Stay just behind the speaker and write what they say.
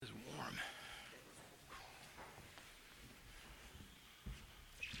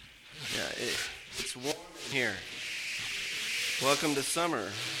welcome to summer.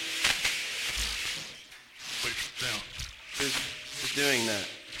 Wait, down. Who's doing that?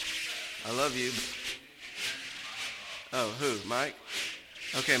 I love you. Oh, who? Mike?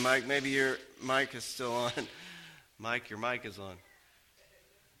 Okay, Mike, maybe your mic is still on. Mike, your mic is on.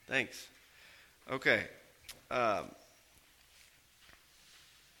 Thanks. Okay. I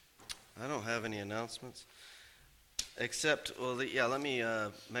don't have any announcements. Except, let me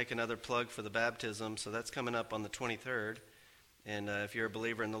make another plug for the baptism. So that's coming up on the 23rd. And if you're a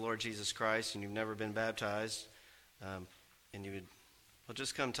believer in the Lord Jesus Christ and you've never been baptized, and you would, well,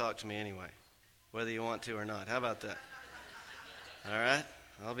 just come talk to me anyway, whether you want to or not. How about that? All right?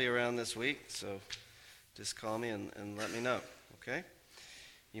 I'll be around this week, so just call me and let me know, okay?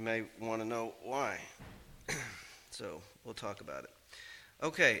 You may want to know why. So we'll talk about it.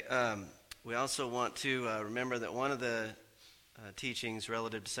 Okay, we also want to remember that one of the teachings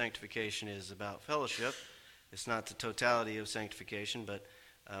relative to sanctification is about fellowship. It's not the totality of sanctification, but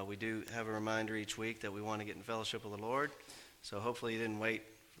we do have a reminder each week that we want to get in fellowship with the Lord. So hopefully you didn't wait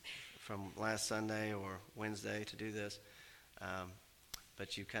from last Sunday or Wednesday to do this,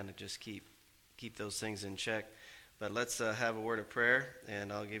 but you kind of just keep those things in check. But let's have a word of prayer,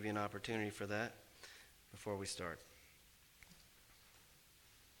 and I'll give you an opportunity for that before we start.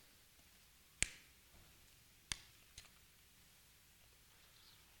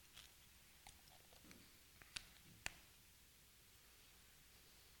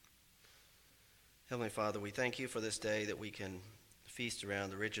 Heavenly Father, we thank you for this day that we can feast around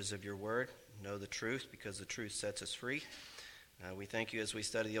the riches of your word, know the truth because the truth sets us free. We thank you as we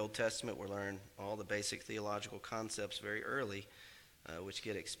study the Old Testament, we'll learn all the basic theological concepts very early, which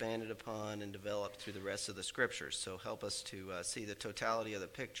get expanded upon and developed through the rest of the scriptures. So help us to see the totality of the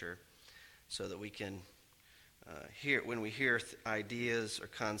picture so that we can when we hear ideas or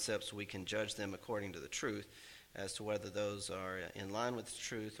concepts, we can judge them according to the truth as to whether those are in line with the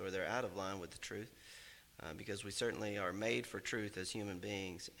truth or they're out of line with the truth. Because we certainly are made for truth as human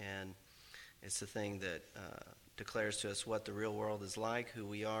beings, and it's the thing that declares to us what the real world is like, who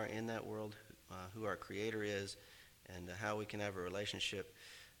we are in that world, who our Creator is, and how we can have a relationship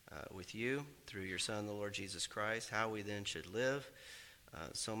with you through your Son, the Lord Jesus Christ, how we then should live.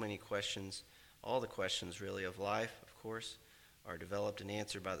 So many questions, all the questions really of life, of course, are developed and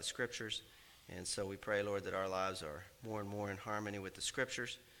answered by the Scriptures. And so we pray, Lord, that our lives are more and more in harmony with the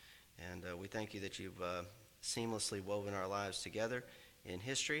Scriptures. And we thank you that you've seamlessly woven our lives together in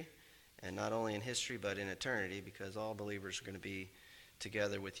history, and not only in history but in eternity, because all believers are going to be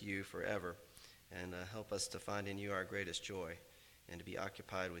together with you forever. And help us to find in you our greatest joy and to be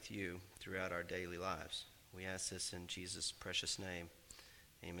occupied with you throughout our daily lives. We ask this in Jesus' precious name.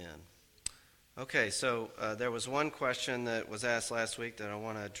 Amen. Okay, so there was one question that was asked last week that I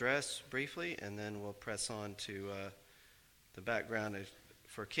want to address briefly, and then we'll press on to the background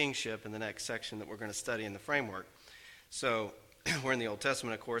for kingship in the next section that we're going to study in the framework. So we're in the Old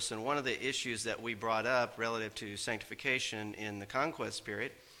Testament, of course, and one of the issues that we brought up relative to sanctification in the conquest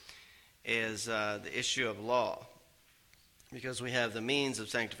period is the issue of law. Because we have the means of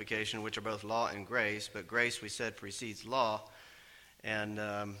sanctification, which are both law and grace, but grace, we said, precedes law. And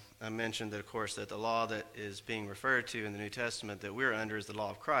I mentioned that, of course, that the law that is being referred to in the New Testament that we're under is the law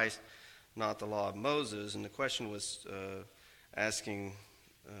of Christ, not the law of Moses. And the question was asking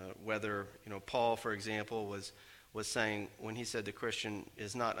whether, Paul, for example, was saying when he said the Christian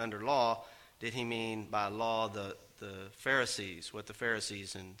is not under law, did he mean by law the Pharisees, what the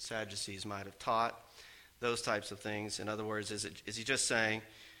Pharisees and Sadducees might have taught, those types of things? In other words, is he just saying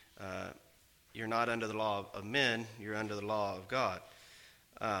you're not under the law of men, you're under the law of God?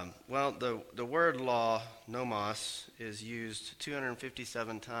 Well, the word law, nomos, is used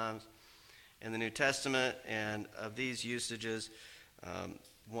 257 times in the New Testament, and of these usages,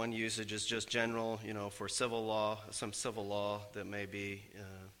 one usage is just general, for civil law, some civil law that may be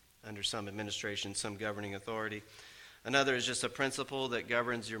under some administration, some governing authority. Another is just a principle that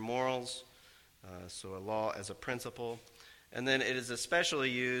governs your morals, so a law as a principle. And then it is especially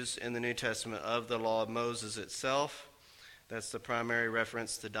used in the New Testament of the law of Moses itself. That's the primary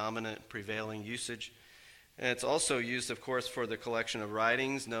reference, the dominant prevailing usage. And it's also used, of course, for the collection of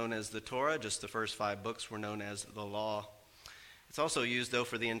writings known as the Torah. Just the first 5 books were known as the law. It's also used, though,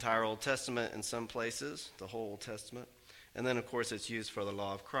 for the entire Old Testament in some places, the whole Old Testament. And then, of course, it's used for the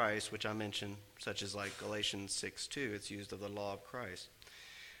law of Christ, which I mentioned, such as like Galatians 6:2. It's used of the law of Christ.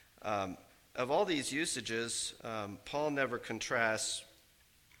 Of all these usages, Paul never contrasts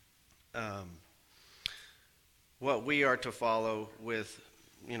what we are to follow with,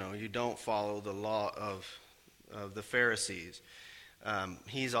 you don't follow the law of the Pharisees.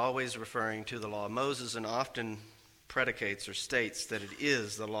 He's always referring to the law of Moses and often predicates or states that it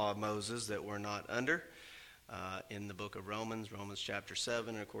is the law of Moses that we're not under. In the book of Romans chapter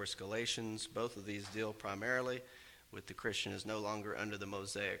 7, and of course Galatians, both of these deal primarily with the Christian is no longer under the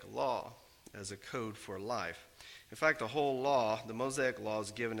Mosaic law as a code for life. In fact, the whole law, the Mosaic law,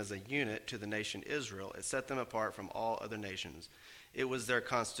 is given as a unit to the nation Israel. It set them apart from all other nations. It was their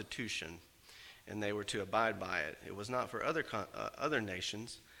constitution, and they were to abide by it. It was not for other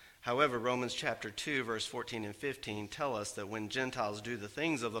nations. However, Romans chapter 2, verse 14 and 15 tell us that when Gentiles do the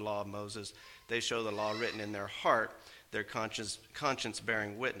things of the law of Moses, they show the law written in their heart, their conscience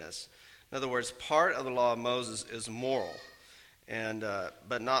bearing witness. In other words, part of the law of Moses is moral,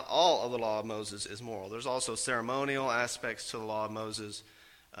 but not all of the law of Moses is moral. There's also ceremonial aspects to the law of Moses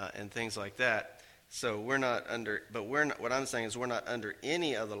and things like that. So we're not under, what I'm saying is we're not under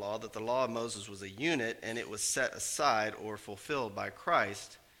any of the law, that the law of Moses was a unit and it was set aside or fulfilled by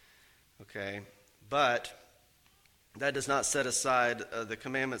Christ. Okay, but that does not set aside the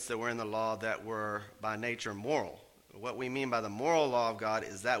commandments that were in the law that were by nature moral. What we mean by the moral law of God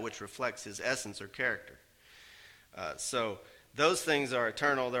is that which reflects his essence or character. So those things are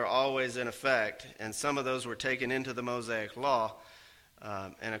eternal. They're always in effect, and some of those were taken into the Mosaic law.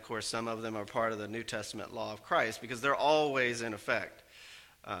 And, of course, some of them are part of the New Testament law of Christ because they're always in effect.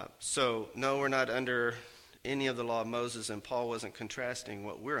 So, no, we're not under any of the law of Moses, and Paul wasn't contrasting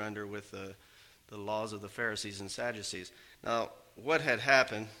what we're under with the laws of the Pharisees and Sadducees. Now, what had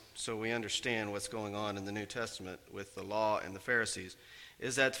happened, so we understand what's going on in the New Testament with the law and the Pharisees,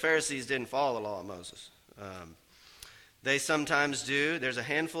 is that the Pharisees didn't follow the law of Moses. They sometimes do. There's a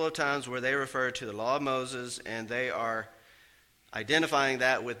handful of times where they refer to the law of Moses, and they are identifying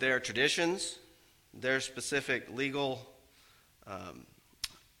that with their traditions, their specific legal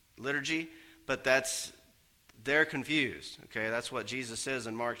liturgy, but they're confused. Okay, that's what Jesus says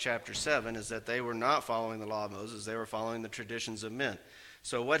in Mark chapter 7, is that they were not following the law of Moses, they were following the traditions of men.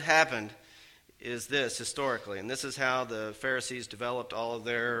 So what happened is this historically, and this is how the Pharisees developed all of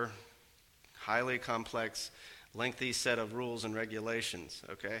their highly complex, lengthy set of rules and regulations,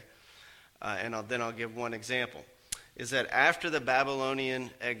 okay? Then I'll give one example, is that after the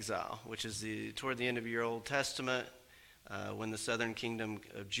Babylonian exile, which is toward the end of your Old Testament, when the southern kingdom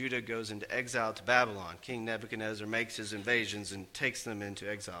of Judah goes into exile to Babylon, King Nebuchadnezzar makes his invasions and takes them into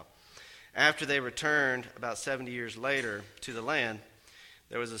exile. After they returned, about 70 years later, to the land,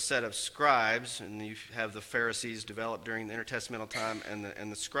 there was a set of scribes, and you have the Pharisees developed during the intertestamental time,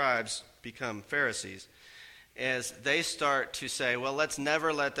 and the scribes become Pharisees, as they start to say, well, let's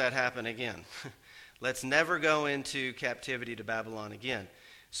never let that happen again. Let's never go into captivity to Babylon again.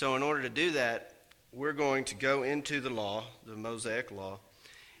 So in order to do that, we're going to go into the law, the Mosaic law,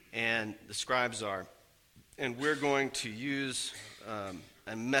 and the scribes are, and we're going to use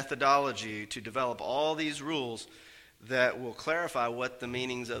a methodology to develop all these rules that will clarify what the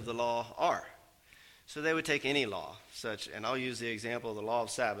meanings of the law are. So they would take any law, and I'll use the example of the law of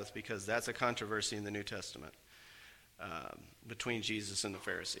Sabbath because that's a controversy in the New Testament between Jesus and the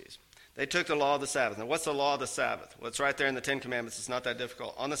Pharisees. They took the law of the Sabbath. Now, what's the law of the Sabbath? Well, it's right there in the Ten Commandments. It's not that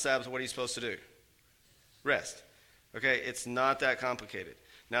difficult. On the Sabbath, what are you supposed to do? Rest. Okay, it's not that complicated.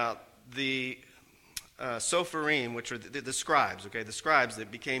 Now, the Sopharim, which are the scribes, okay, the scribes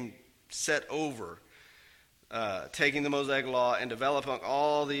that became set over taking the Mosaic law and developing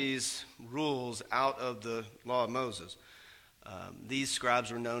all these rules out of the law of Moses. These scribes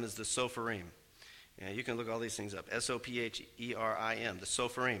were known as the Sopharim. You can look all these things up. Sopherim, the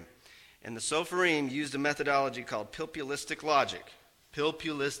Sopharim. And the Sopharim used a methodology called pilpulistic logic.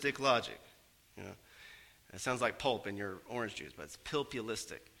 Pilpulistic logic. You know, it sounds like pulp in your orange juice, but it's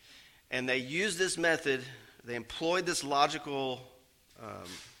pilpulistic. And they used this method, they employed this logical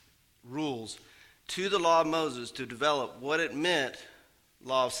rules to the law of Moses to develop what it meant,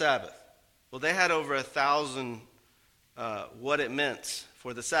 law of Sabbath. Well, they had over 1,000 what it meant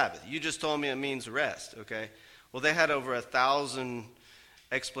for the Sabbath. You just told me it means rest, okay? Well, they had over 1,000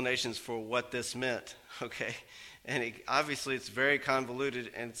 explanations for what this meant, okay? And obviously it's very convoluted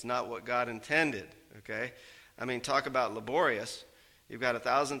and it's not what God intended, okay? I mean, talk about laborious. You've got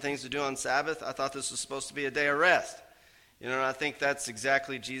 1,000 things to do on Sabbath. I thought this was supposed to be a day of rest. You know, and I think that's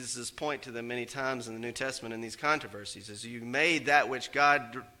exactly Jesus' point to them many times in the New Testament in these controversies, is you made that which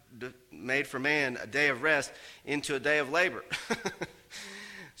God made for man a day of rest into a day of labor.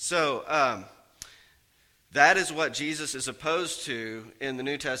 So that is what Jesus is opposed to in the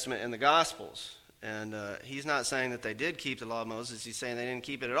New Testament and the Gospels. And he's not saying that they did keep the law of Moses. He's saying they didn't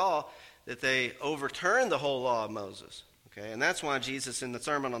keep it at all, that they overturned the whole law of Moses. Okay, and that's why Jesus in the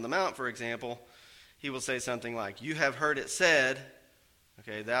Sermon on the Mount, for example, he will say something like, you have heard it said,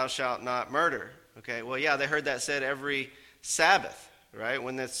 okay, thou shalt not murder. Okay, well, yeah, they heard that said every Sabbath, right?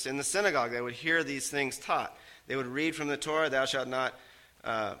 When it's in the synagogue, they would hear these things taught. They would read from the Torah, thou shalt not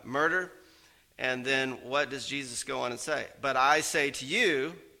murder. And then what does Jesus go on and say? But I say to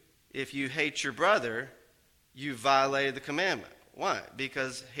you, if you hate your brother, you violated the commandment. Why?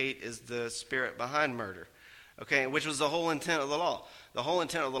 Because hate is the spirit behind murder. Okay, which was the whole intent of the law. The whole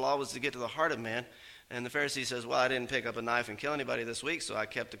intent of the law was to get to the heart of man. And the Pharisee says, well, I didn't pick up a knife and kill anybody this week, so I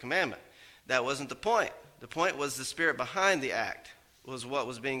kept the commandment. That wasn't the point. The point was the spirit behind the act was what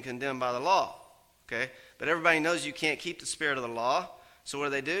was being condemned by the law. Okay, but everybody knows you can't keep the spirit of the law. So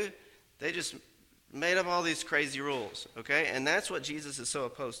what do? They just made up all these crazy rules. Okay, and that's what Jesus is so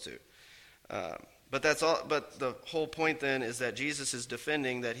opposed to. But that's all. But the whole point then is that Jesus is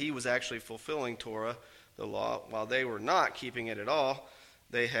defending that he was actually fulfilling Torah, the law, while they were not keeping it at all.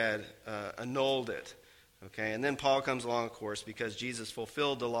 They had annulled it. Okay, and then Paul comes along, of course, because Jesus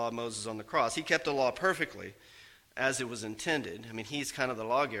fulfilled the law of Moses on the cross. He kept the law perfectly as it was intended. I mean, he's kind of the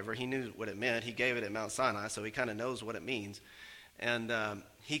lawgiver. He knew what it meant. He gave it at Mount Sinai, so he kind of knows what it means. And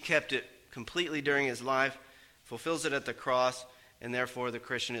he kept it completely during his life, fulfills it at the cross, and therefore the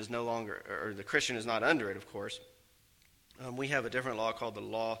Christian is no longer, or the Christian is not under it, of course. We have a different law called the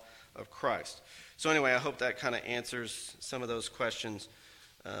law of Christ. So anyway, I hope that kind of answers some of those questions.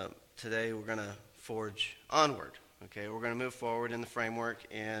 Today we're going to forge onward. Okay, we're going to move forward in the framework,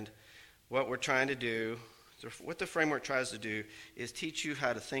 and what we're trying to do, what the framework tries to do is teach you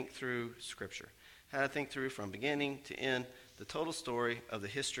how to think through Scripture, how to think through from beginning to end the total story of the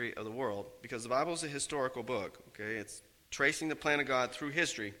history of the world, because the Bible is a historical book. Okay, it's tracing the plan of God through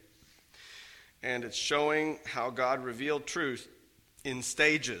history, and it's showing how God revealed truth in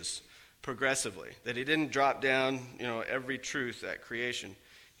stages progressively, that he didn't drop down, every truth at creation.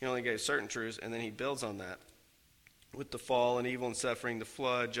 He only gave certain truths, and then he builds on that with the fall and evil and suffering, the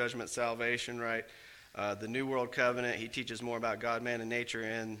flood, judgment, salvation, right? The New World Covenant, he teaches more about God, man, and nature,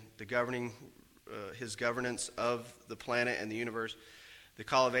 and the governing, his governance of the planet and the universe. The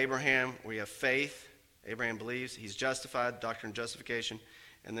call of Abraham, we have faith. Abraham believes. He's justified, doctrine of justification.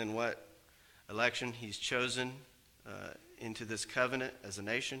 And then what? Election. He's chosen into this covenant as a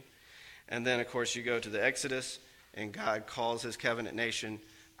nation. And then, of course, you go to the Exodus, and God calls his covenant nation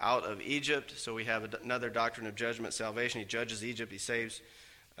out of Egypt. So we have another doctrine of judgment, salvation. He judges Egypt. He saves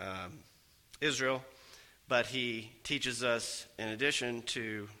Israel. But he teaches us, in addition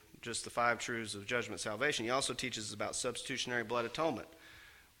to just the 5 truths of judgment, salvation, he also teaches us about substitutionary blood atonement.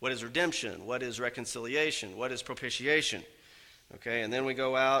 What is redemption? What is reconciliation? What is propitiation? Okay, and then we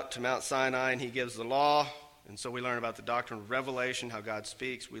go out to Mount Sinai, and he gives the law. And so we learn about the doctrine of revelation, how God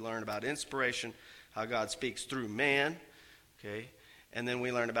speaks. We learn about inspiration, how God speaks through man. Okay, and then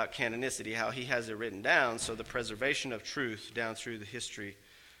we learn about canonicity, how he has it written down, so the preservation of truth down through the history,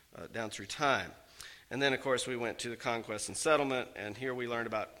 down through time. And then, of course, we went to the conquest and settlement, and here we learned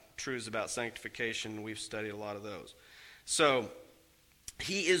about truths about sanctification. We've studied a lot of those. So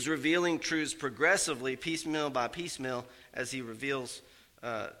he is revealing truths progressively, piecemeal by piecemeal, as he reveals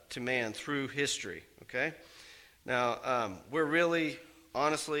to man through history. Okay? Now, we're really,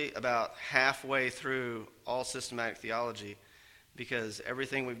 honestly, about halfway through all systematic theology, because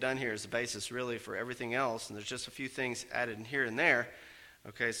everything we've done here is the basis, really, for everything else, and there's just a few things added in here and there.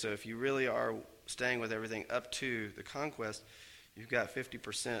 Okay, so if you really are staying with everything up to the conquest, you've got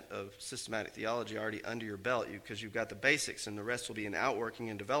 50% of systematic theology already under your belt, because you've got the basics, and the rest will be an outworking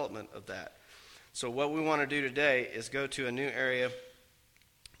and development of that. So what we want to do today is go to a new area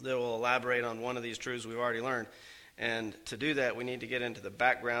that will elaborate on one of these truths we've already learned. And to do that, we need to get into the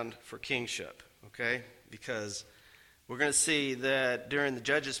background for kingship, okay? Because we're going to see that during the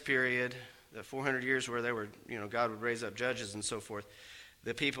Judges period, the 400 years where they were, God would raise up judges and so forth,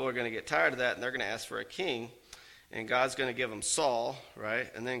 the people are going to get tired of that, and they're going to ask for a king. And God's going to give them Saul, right?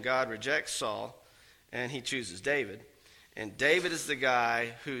 And then God rejects Saul, and he chooses David. And David is the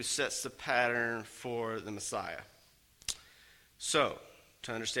guy who sets the pattern for the Messiah. So,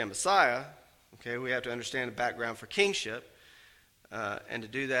 to understand Messiah, okay, we have to understand the background for kingship. And to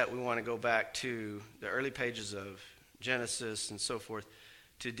do that, we want to go back to the early pages of Genesis and so forth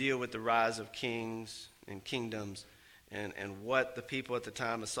to deal with the rise of kings and kingdoms and what the people at the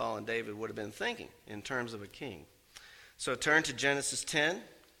time of Saul and David would have been thinking in terms of a king. So turn to Genesis 10,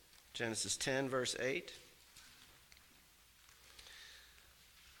 verse 8.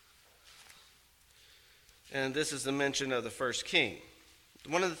 And this is the mention of the first king.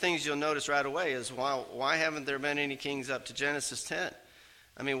 One of the things you'll notice right away is why haven't there been any kings up to Genesis 10?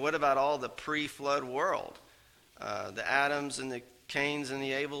 I mean, what about all the pre-flood world? The Adams and the Cains and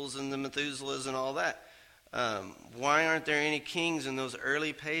the Abels and the Methuselahs and all that. Why aren't there any kings in those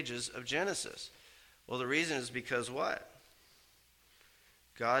early pages of Genesis? Well, the reason is because what?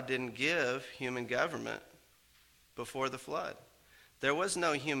 God didn't give human government before the flood. There was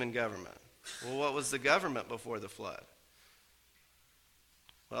no human government. Well, what was the government before the flood?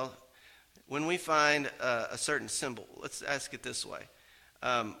 Well, when we find a certain symbol, let's ask it this way.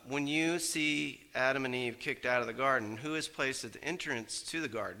 When you see Adam and Eve kicked out of the garden, who is placed at the entrance to the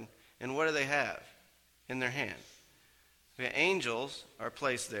garden, and what do they have in their hand? The angels are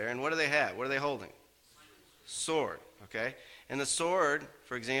placed there, and what do they have? What are they holding? Sword, okay? And the sword,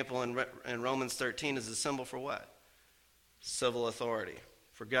 for example, in Romans 13 is a symbol for what? Civil authority,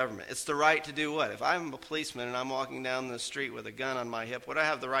 for government. It's the right to do what? If I'm a policeman and I'm walking down the street with a gun on my hip, what do I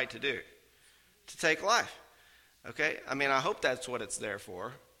have the right to do? To take life, okay? I mean, I hope that's what it's there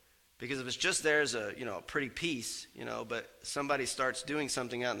for, because if it's just there as a pretty piece, but somebody starts doing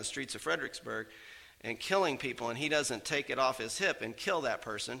something out in the streets of Fredericksburg and killing people, and he doesn't take it off his hip and kill that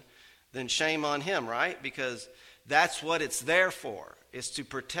person, then shame on him, right? Because that's what it's there for, is to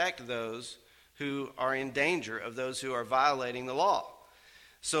protect those who are in danger of those who are violating the law.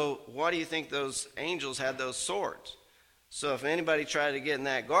 So why do you think those angels had those swords? So if anybody tried to get in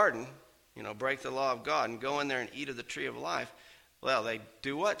that garden, break the law of God and go in there and eat of the tree of life, well, they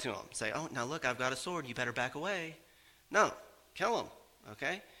do what to them? Say, oh, now look, I've got a sword. You better back away. No, kill them,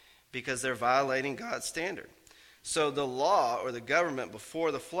 okay? Because they're violating God's standard. So the law or the government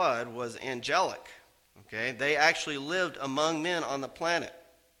before the flood was angelic, okay? They actually lived among men on the planet,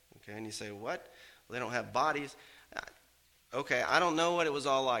 okay? And you say, what? Well, they don't have bodies. Okay, I don't know what it was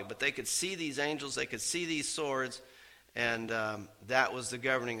all like, but they could see these angels, they could see these swords, and that was the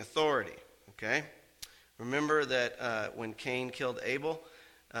governing authority, okay? Remember that when Cain killed Abel,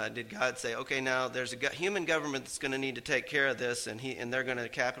 did God say, okay, now there's a human government that's going to need to take care of this, and they're going to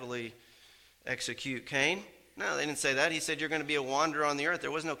capitally execute Cain? No, they didn't say that. He said, you're going to be a wanderer on the earth.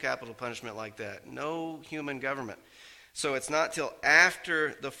 There was no capital punishment like that. No human government. So it's not till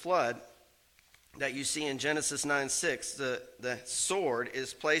after the flood that you see in Genesis 9:6, the sword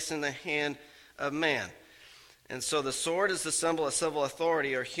is placed in the hand of man. And so the sword is the symbol of civil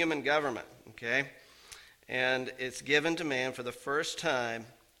authority or human government, okay? And it's given to man for the first time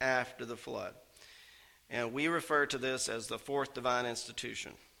after the flood. And we refer to this as the fourth divine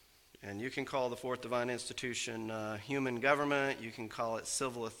institution. And you can call the fourth divine institution human government. You can call it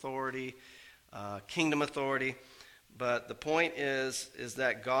civil authority, kingdom authority. But the point is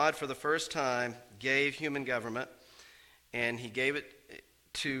that God, for the first time, gave human government, and he gave it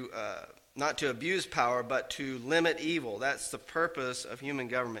to not to abuse power, but to limit evil. That's the purpose of human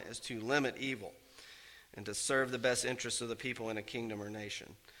government, is to limit evil and to serve the best interests of the people in a kingdom or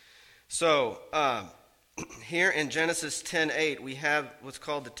nation. So here in Genesis 10:8, we have what's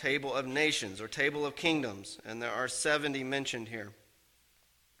called the Table of Nations or Table of Kingdoms, and there are 70 mentioned here.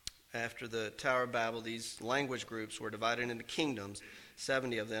 After the Tower of Babel, these language groups were divided into kingdoms,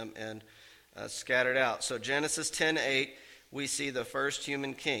 70 of them, and scattered out. So Genesis 10:8, we see the first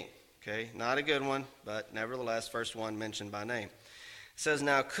human king. Okay, not a good one, but nevertheless, first one mentioned by name. It says,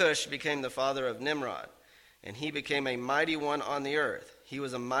 now Cush became the father of Nimrod, and he became a mighty one on the earth. He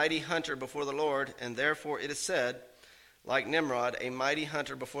was a mighty hunter before the Lord, and therefore it is said, like Nimrod, a mighty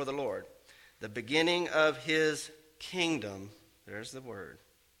hunter before the Lord. The beginning of his kingdom, there's the word.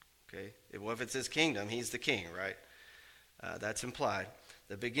 Okay, well, if it's his kingdom, he's the king, right? That's implied.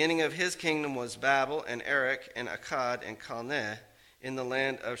 The beginning of his kingdom was Babel and Erech and Akkad and Calneh in the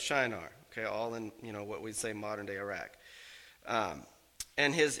land of Shinar. Okay, all in what we'd say modern day Iraq.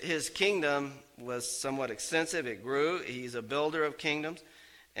 And his kingdom was somewhat extensive. It grew. He's a builder of kingdoms,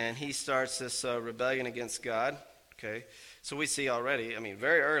 and he starts this rebellion against God. Okay, so we see already,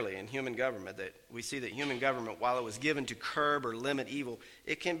 very early in human government, that we see that human government, while it was given to curb or limit evil,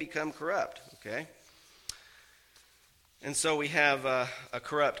 it can become corrupt. Okay, and so we have a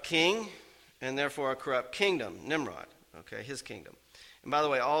corrupt king, and therefore a corrupt kingdom, Nimrod. Okay, his kingdom. And by the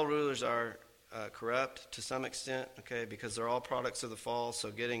way, all rulers are corrupt to some extent, okay, because they're all products of the fall,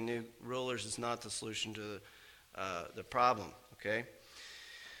 so getting new rulers is not the solution to the problem, okay?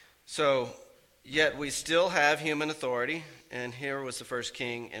 So, yet we still have human authority, and here was the first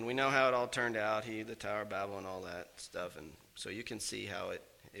king, and we know how it all turned out, the Tower of Babel and all that stuff, and so you can see how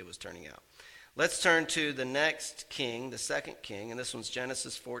it was turning out. Let's turn to the next king, the second king, and this one's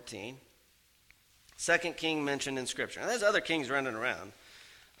Genesis 14. Second king mentioned in Scripture. Now, there's other kings running around.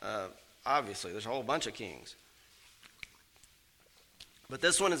 Obviously, there's a whole bunch of kings. But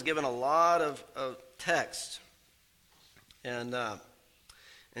this one is given a lot of text. And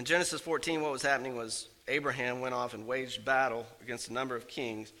in Genesis 14, what was happening was Abraham went off and waged battle against a number of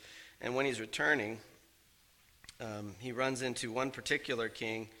kings. And when he's returning, he runs into one particular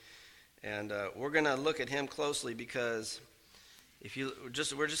king. And we're going to look at him closely because we're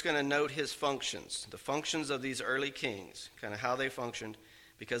just going to note his functions, the functions of these early kings, kind of how they functioned,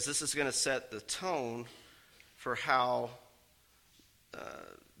 because this is going to set the tone for how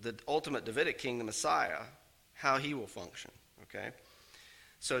the ultimate Davidic king, the Messiah, how he will function. Okay?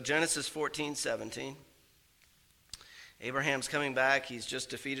 So Genesis 14:17. Abraham's coming back. He's just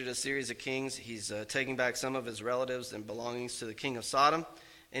defeated a series of kings. He's taking back some of his relatives and belongings to the king of Sodom.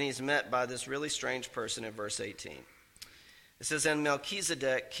 And he's met by this really strange person in verse 18. It says, "And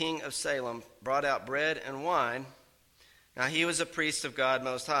Melchizedek, king of Salem, brought out bread and wine. Now he was a priest of God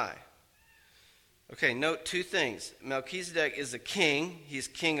Most High." Okay, note two things. Melchizedek is a king. He's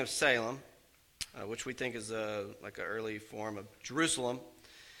king of Salem, which we think is like an early form of Jerusalem.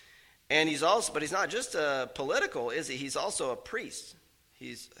 And but he's not just political, is he? He's also a priest.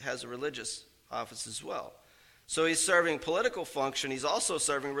 He has a religious office as well. So he's serving political function. He's also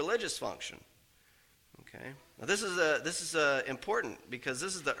serving religious function. Okay. Now this is important because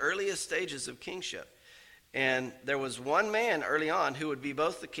this is the earliest stages of kingship, and there was one man early on who would be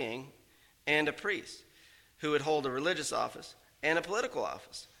both the king and a priest, who would hold a religious office and a political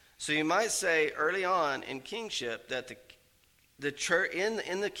office. So you might say early on in kingship that the church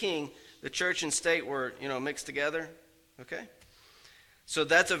in the king, the church and state were mixed together. Okay. So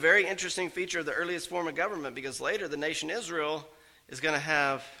that's a very interesting feature of the earliest form of government, because later the nation Israel is going to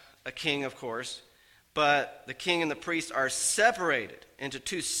have a king, of course, but the king and the priest are separated into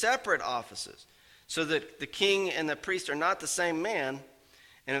two separate offices, so that the king and the priest are not the same man,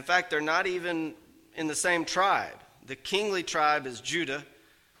 and in fact they're not even in the same tribe. The kingly tribe is Judah,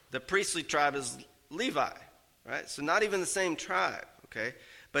 the priestly tribe is Levi, right? So not even the same tribe, okay?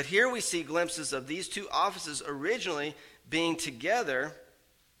 But here we see glimpses of these two offices originally being together,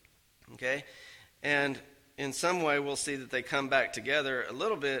 okay? And in some way we'll see that they come back together a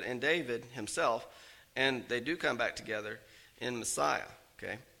little bit in David himself, and they do come back together in Messiah,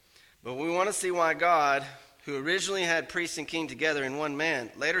 okay? But we want to see why God, who originally had priest and king together in one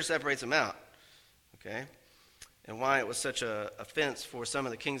man, later separates them out, okay? And why it was such an offense for some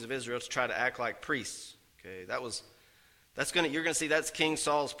of the kings of Israel to try to act like priests, okay? You're going to see that's King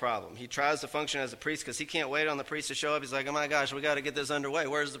Saul's problem. He tries to function as a priest because he can't wait on the priest to show up. He's like, oh my gosh, we got to get this underway.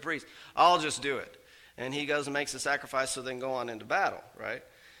 Where's the priest? I'll just do it. And he goes and makes a sacrifice so they can go on into battle, right?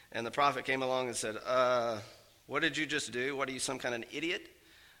 And the prophet came along and said, what did you just do? What, are you some kind of an idiot?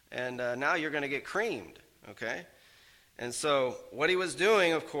 And now you're going to get creamed, okay? And so what he was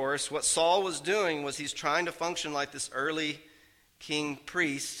doing, of course, what Saul was doing was he's trying to function like this early king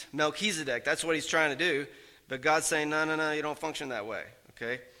priest, Melchizedek. That's what he's trying to do. But God's saying, no, you don't function that way,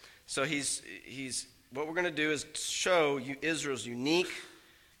 okay? So he's what we're going to do is show you Israel's unique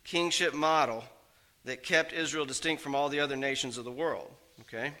kingship model that kept Israel distinct from all the other nations of the world,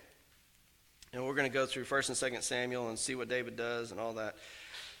 okay? And we're going to go through 1 and 2 Samuel and see what David does and all that.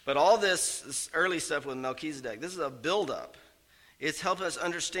 But all this early stuff with Melchizedek, this is a buildup. It's helped us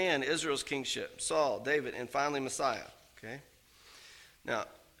understand Israel's kingship, Saul, David, and finally Messiah, okay? Now,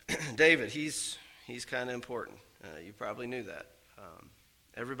 David, he's kind of important. You probably knew that.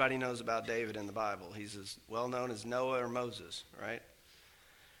 Everybody knows about David in the Bible. He's as well known as Noah or Moses, right?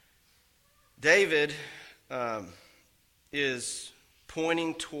 David is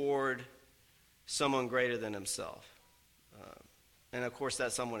pointing toward someone greater than himself. And of course,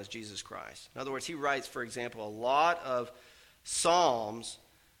 that someone is Jesus Christ. In other words, he writes, for example, a lot of psalms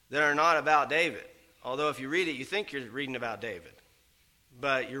that are not about David. Although if you read it, you think you're reading about David.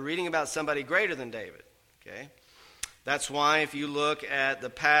 But you're reading about somebody greater than David, okay? That's why if you look at the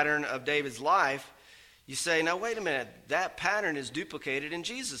pattern of David's life, you say, now wait a minute, that pattern is duplicated in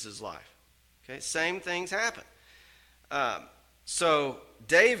Jesus' life, okay? Same things happen. So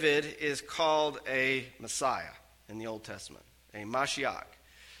David is called a Messiah in the Old Testament, a Mashiach.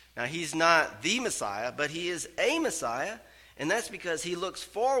 Now he's not the Messiah, but he is a Messiah, and that's because he looks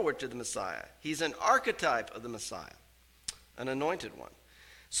forward to the Messiah. He's an archetype of the Messiah, an anointed one.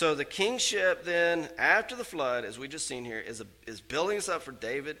 So the kingship then, after the flood, as we just seen here, is building us up for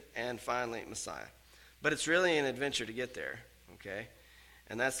David and finally Messiah. But it's really an adventure to get there, okay?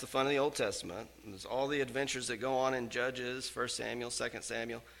 And that's the fun of the Old Testament. There's all the adventures that go on in Judges, 1 Samuel, 2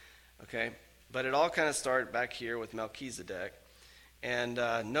 Samuel, okay? But it all kind of started back here with Melchizedek. And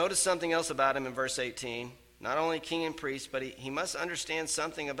notice something else about him in verse 18. Not only king and priest, but he must understand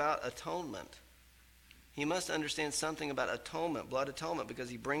something about atonement. He must understand something about atonement, blood atonement, because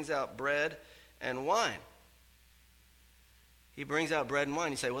he brings out bread and wine. He brings out bread and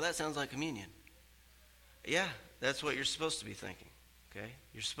wine. You say, well, that sounds like communion. Yeah, that's what you're supposed to be thinking, okay?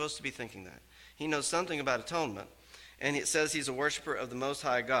 You're supposed to be thinking that. He knows something about atonement. And it says he's a worshiper of the Most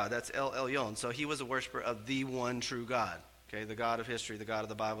High God. That's El Elyon. So he was a worshiper of the one true God. Okay, the God of history, the God of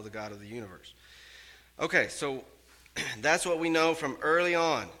the Bible, the God of the universe. Okay, so that's what we know from early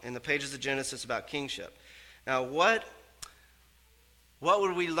on in the pages of Genesis about kingship. Now, what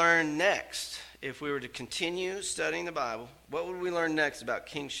would we learn next if we were to continue studying the Bible? What would we learn next about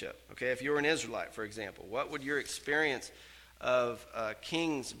kingship? Okay, if you were an Israelite, for example, what would your experience of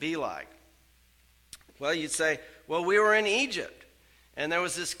kings be like? Well, you'd say, well, we were in Egypt, and there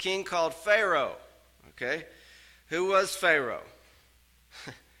was this king called Pharaoh. Okay, who was Pharaoh?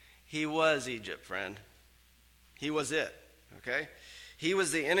 He was Egypt, friend. He was it. Okay, he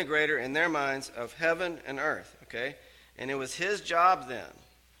was the integrator in their minds of heaven and earth. Okay, and it was his job then,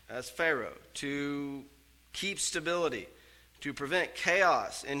 as Pharaoh, to keep stability, to prevent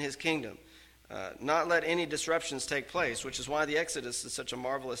chaos in his kingdom, not let any disruptions take place, which is why the Exodus is such a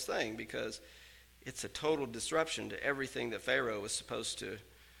marvelous thing, because it's a total disruption to everything that Pharaoh was supposed to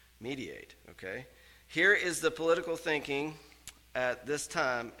mediate. Okay, here is the political thinking at this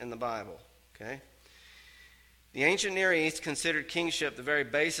time in the Bible. Okay, the ancient Near East considered kingship the very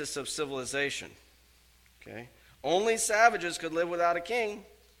basis of civilization. Okay, only savages could live without a king.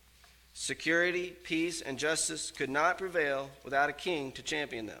 Security, peace, and justice could not prevail without a king to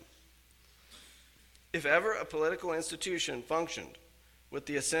champion them. If ever a political institution functioned with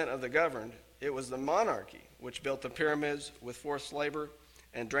the assent of the governed, it was the monarchy, which built the pyramids with forced labor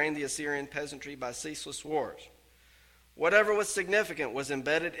and drained the Assyrian peasantry by ceaseless wars. Whatever was significant was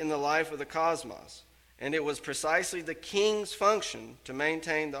embedded in the life of the cosmos, and it was precisely the king's function to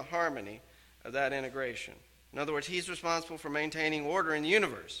maintain the harmony of that integration. In other words, he's responsible for maintaining order in the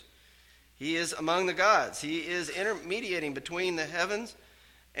universe. He is among the gods. He is intermediating between the heavens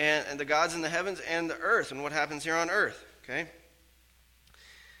and the gods in the heavens and the earth and what happens here on earth. Okay?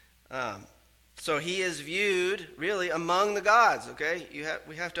 So he is viewed really among the gods. Okay?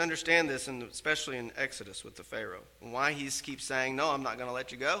 We have to understand this, and especially in Exodus with the Pharaoh, and why he keeps saying, "No, I'm not going to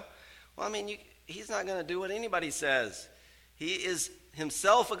let you go." Well, I mean, he's not going to do what anybody says. He is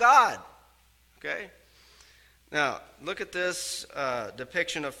himself a god. Okay? Now, look at this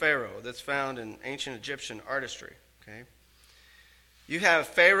depiction of Pharaoh that's found in ancient Egyptian artistry. Okay? You have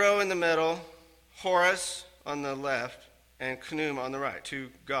Pharaoh in the middle, Horus on the left, and Khnum on the right, two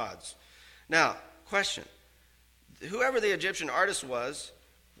gods. Now, question. Whoever the Egyptian artist was,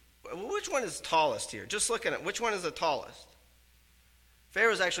 which one is tallest here? Just look at it. Which one is the tallest?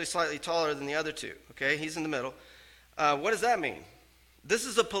 Pharaoh's actually slightly taller than the other two. Okay? He's in the middle. What does that mean? This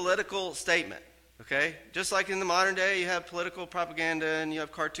is a political statement. Okay? Just like in the modern day, you have political propaganda and you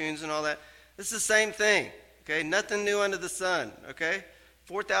have cartoons and all that. This is the same thing. Okay? Nothing new under the sun. Okay?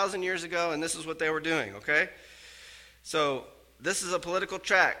 4,000 years ago, and this is what they were doing. Okay? So, this is a political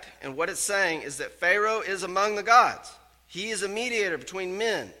tract, and what it's saying is that Pharaoh is among the gods. He is a mediator between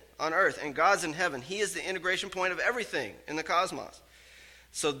men on earth and gods in heaven. He is the integration point of everything in the cosmos.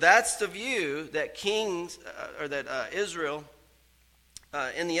 So that's the view that Israel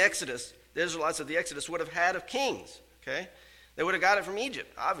in the Exodus, the Israelites of the Exodus would have had of kings. Okay, they would have got it from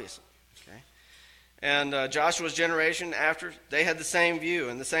Egypt, obviously. Okay, and Joshua's generation after, they had the same view,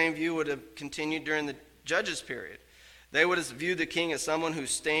 and the same view would have continued during the Judges period. They would have viewed the king as someone who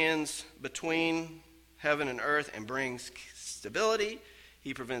stands between heaven and earth and brings stability.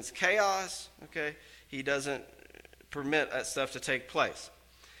 He prevents chaos. Okay, he doesn't permit that stuff to take place.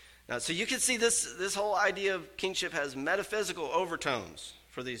 Now, so you can see this whole idea of kingship has metaphysical overtones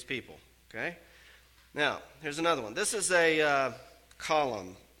for these people. Okay, now here's another one. This is a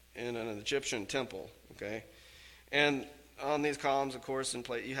column in an Egyptian temple. Okay, and on these columns, of course,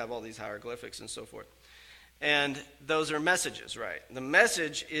 you have all these hieroglyphics and so forth. And those are messages, right? The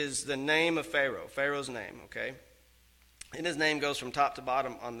message is the name of Pharaoh, Pharaoh's name, okay? And his name goes from top to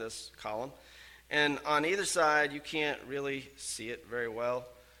bottom on this column. And on either side, you can't really see it very well,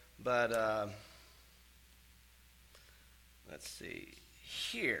 but let's see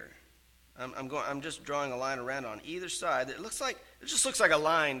here. I'm just drawing a line around on either side. It just looks like a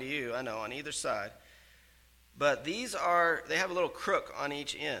line to you, I know, on either side. But they have a little crook on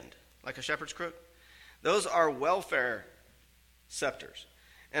each end, like a shepherd's crook. Those are welfare scepters.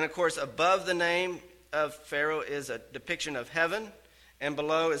 And of course, above the name of Pharaoh is a depiction of heaven, and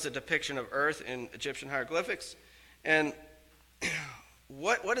below is a depiction of earth in Egyptian hieroglyphics. And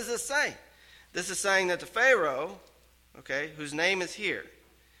what does this say? This is saying that the Pharaoh, okay, whose name is here,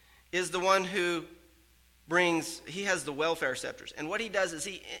 is the one who he has the welfare scepters. And what he does is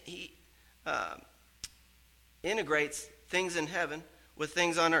he integrates things in heaven with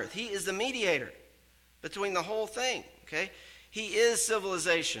things on earth. He is the mediator between the whole thing, okay? He is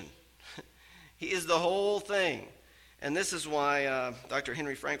civilization. He is the whole thing. And this is why Dr.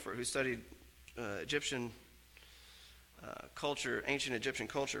 Henry Frankfurt, who studied Egyptian culture, ancient Egyptian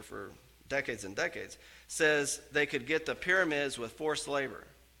culture for decades and decades, says they could get the pyramids with forced labor.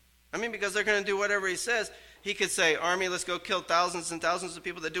 I mean, because they're going to do whatever he says. He could say, army, let's go kill thousands and thousands of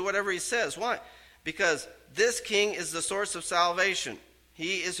people that do whatever he says. Why? Because this king is the source of salvation.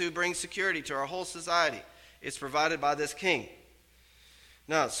 He is who brings security to our whole society. It's provided by this king.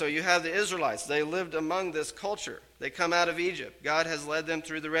 Now, so you have the Israelites. They lived among this culture. They come out of Egypt. God has led them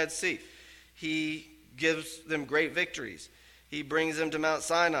through the Red Sea. He gives them great victories. He brings them to Mount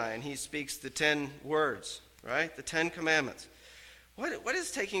Sinai, and he speaks the 10 words, right? The 10 commandments. What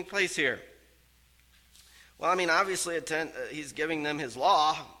is taking place here? Well, I mean, obviously he's giving them his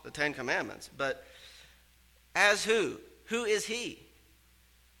law, the 10 commandments. But as who? Who is he?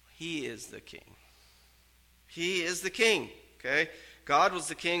 He is the king. He is the king, okay? God was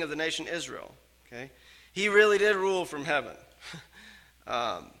the king of the nation Israel, okay? He really did rule from heaven.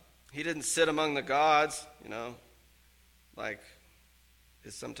 He didn't sit among the gods, like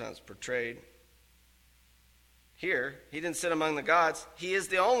is sometimes portrayed here. He didn't sit among the gods. He is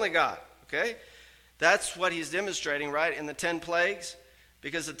the only God, okay? That's what he's demonstrating, right, in the 10 plagues.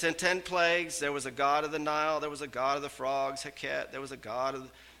 Because the 10 plagues, there was a god of the Nile, there was a god of the frogs, Heket, there was a god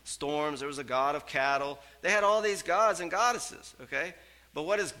of storms, there was a god of cattle. They had all these gods and goddesses, okay? But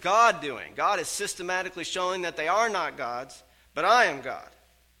what is God doing? God is systematically showing that they are not gods, but I am God,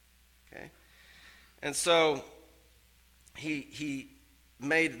 okay? And so he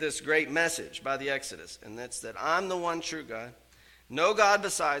made this great message by the Exodus, and that's that I'm the one true God, no God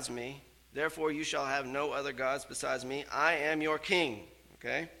besides me, therefore you shall have no other gods besides me. I am your king,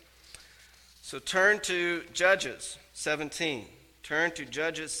 okay? So turn to Judges 17. Turn to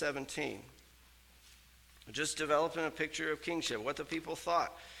Judges 17. Just developing a picture of kingship, what the people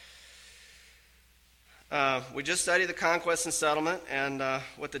thought. We just studied the conquest and settlement, and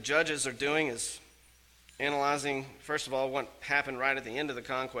what the judges are doing is analyzing, first of all, what happened right at the end of the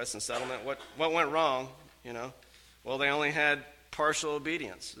conquest and settlement. What went wrong, Well, they only had partial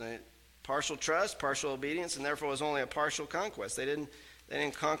obedience. Partial trust, partial obedience, and therefore it was only a partial conquest. They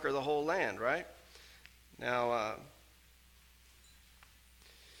didn't conquer the whole land, right? Now,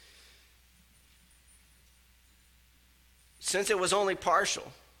 since it was only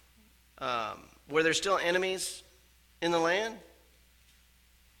partial, were there still enemies in the land?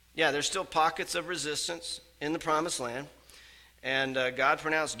 Yeah, there's still pockets of resistance in the promised land. And God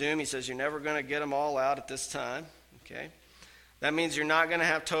pronounced doom. He says, you're never going to get them all out at this time. Okay? That means you're not going to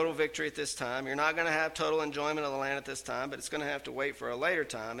have total victory at this time. You're not going to have total enjoyment of the land at this time, but it's going to have to wait for a later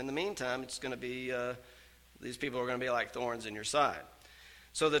time. In the meantime, it's going to be, these people are going to be like thorns in your side.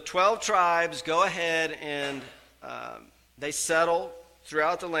 So the 12 tribes go ahead and they settle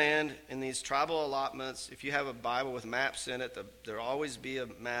throughout the land in these tribal allotments. If you have a Bible with maps in it, there'll always be a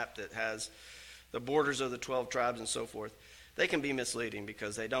map that has the borders of the 12 tribes and so forth. They can be misleading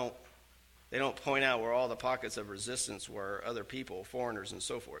because they don't point out where all the pockets of resistance were, other people, foreigners, and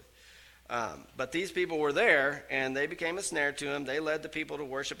so forth. But these people were there, and they became a snare to them. They led the people to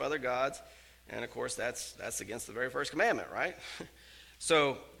worship other gods, and of course that's against the very first commandment, right?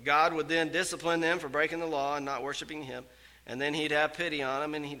 So God would then discipline them for breaking the law and not worshiping him, and then he'd have pity on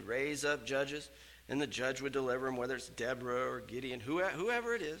them, and he'd raise up judges, and the judge would deliver them, whether it's Deborah or Gideon,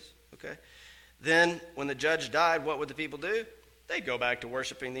 whoever it is, okay? Then when the judge died, what would the people do? They'd go back to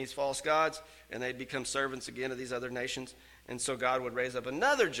worshiping these false gods, and they'd become servants again of these other nations. And so God would raise up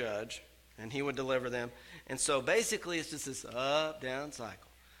another judge, and he would deliver them. And so basically it's just this up-down cycle.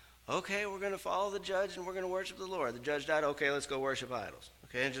 Okay, we're going to follow the judge, and we're going to worship the Lord. The judge died. Okay, let's go worship idols.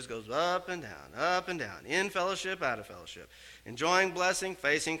 Okay, it just goes up and down, in fellowship, out of fellowship, enjoying blessing,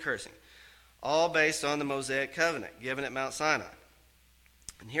 facing cursing, all based on the Mosaic covenant given at Mount Sinai.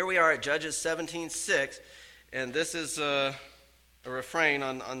 And here we are at Judges 17:6, and this is a refrain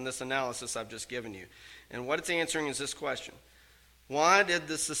on this analysis I've just given you. And what it's answering is this question. Why did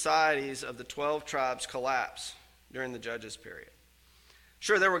the societies of the 12 tribes collapse during the Judges period?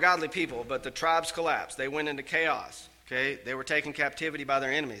 Sure, there were godly people, but the tribes collapsed. They went into chaos. Okay? They were taken captivity by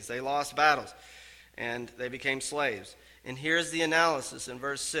their enemies. They lost battles, and they became slaves. And here's the analysis in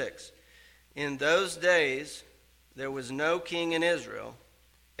verse 6. In those days, there was no king in Israel.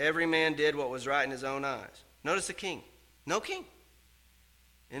 Every man did what was right in his own eyes. Notice the king. No king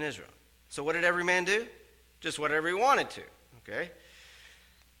in Israel. So what did every man do? Just whatever he wanted to. Okay?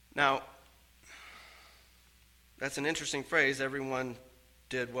 Now, that's an interesting phrase. Everyone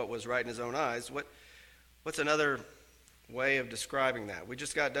did what was right in his own eyes. What's another way of describing that? We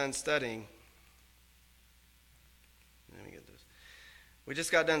just got done studying. Let me get this. We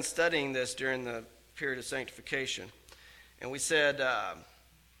just got done studying this during the period of sanctification. And we said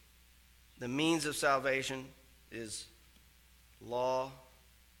the means of salvation is law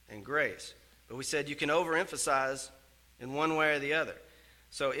and grace. But we said you can overemphasize in one way or the other.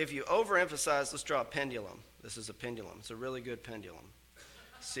 So if you overemphasize, let's draw a pendulum. This is a pendulum. It's a really good pendulum.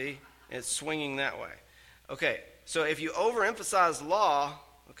 See? It's swinging that way. Okay, so if you overemphasize law,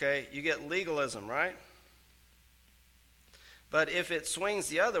 okay, you get legalism, right? But if it swings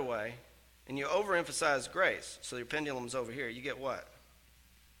the other way, and you overemphasize grace, so your pendulum's over here, you get what?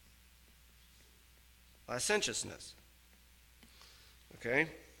 Licentiousness. Okay?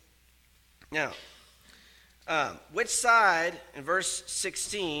 Now, which side in verse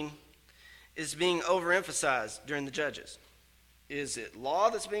 16 is being overemphasized during the Judges? Is it law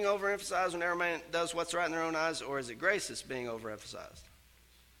that's being overemphasized when every man does what's right in their own eyes, or is it grace that's being overemphasized?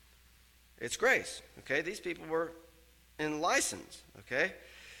 It's grace. Okay? These people were in license. Okay?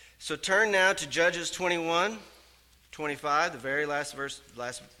 So turn now to Judges 21:25, the very last verse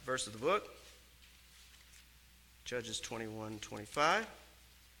of the book. Judges 21:25.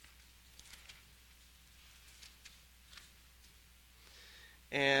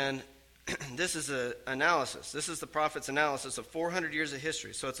 And this is an analysis. This is the prophet's analysis of 400 years of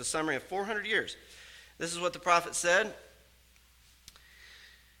history. So it's a summary of 400 years. This is what the prophet said.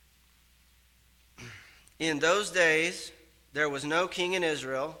 In those days, there was no king in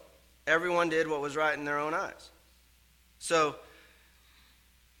Israel. Everyone did what was right in their own eyes. So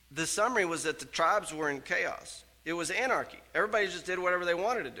the summary was that the tribes were in chaos. It was anarchy. Everybody just did whatever they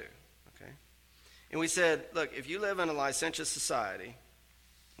wanted to do. Okay? And we said, look, if you live in a licentious society,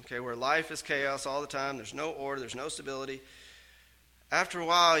 okay, where life is chaos all the time, there's no order, there's no stability, after a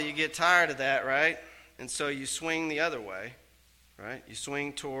while you get tired of that, right? And so you swing the other way, right? You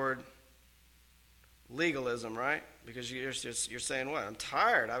swing toward legalism, right? Because you're saying, what? I'm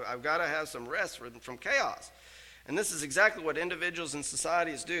tired. I've got to have some rest from chaos. And this is exactly what individuals and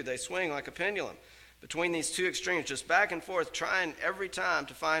societies do. They swing like a pendulum between these two extremes, just back and forth, trying every time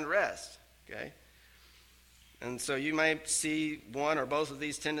to find rest. Okay? And so you may see one or both of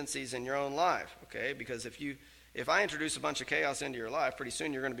these tendencies in your own life. Okay? Because if I introduce a bunch of chaos into your life, pretty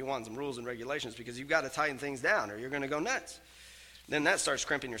soon you're going to be wanting some rules and regulations because you've got to tighten things down or you're going to go nuts. Then that starts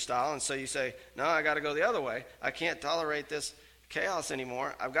crimping your style, and so you say, no, I got to go the other way. I can't tolerate this chaos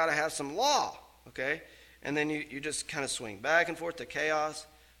anymore. I've got to have some law, okay? And then you just kind of swing back and forth to chaos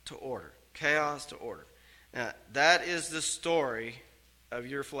to order, chaos to order. Now, that is the story of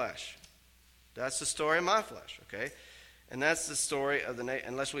your flesh. That's the story of my flesh, okay? And that's the story of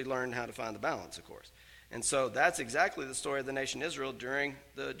unless we learn how to find the balance, of course. And so that's exactly the story of the nation Israel during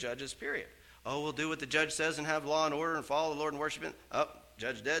the Judges period. Oh, we'll do what the judge says and have law and order and follow the Lord and worship him. Oh,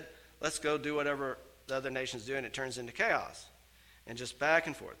 judge dead. Let's go do whatever the other nations do, and it turns into chaos. And just back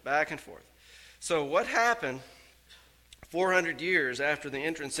and forth, back and forth. So what happened 400 years after the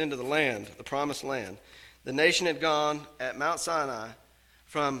entrance into the land, the promised land? The nation had gone at Mount Sinai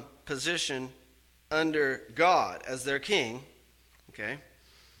from position under God as their king. Okay?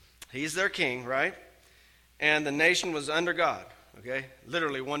 He's their king, right? And the nation was under God. Okay?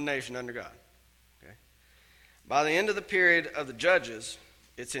 Literally one nation under God. By the end of the period of the Judges,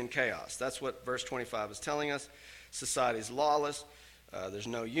 it's in chaos. That's what verse 25 is telling us. Society's lawless. There's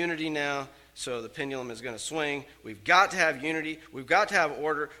no unity now, so the pendulum is going to swing. We've got to have unity. We've got to have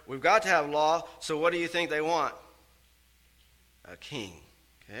order. We've got to have law. So what do you think they want? A king.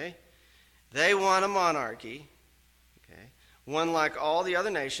 Okay? They want a monarchy. Okay? One like all the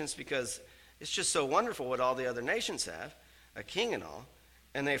other nations, because it's just so wonderful what all the other nations have, a king and all.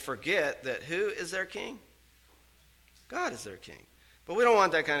 And they forget that who is their king? God is their king. But we don't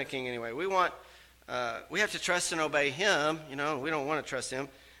want that kind of king anyway. We have to trust and obey him. You know, we don't want to trust him.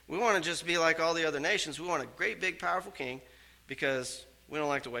 We want to just be like all the other nations. We want a great, big, powerful king because we don't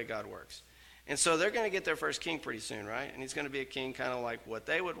like the way God works. And so they're going to get their first king pretty soon, right? And he's going to be a king kind of like what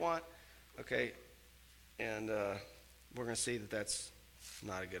they would want. Okay? And we're going to see that that's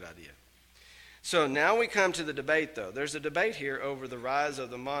not a good idea. So now we come to the debate, though. There's a debate here over the rise of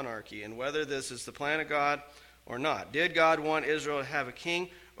the monarchy and whether this is the plan of God or not. Did God want Israel to have a king,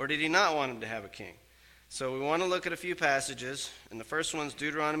 or did he not want him to have a king? So we want to look at a few passages, and the first one's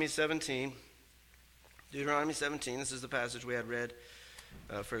Deuteronomy 17. Deuteronomy 17, this is the passage we had read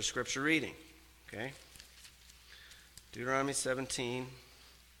for scripture reading. Okay? Deuteronomy 17.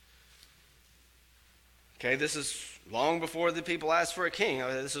 Okay, this is long before the people asked for a king.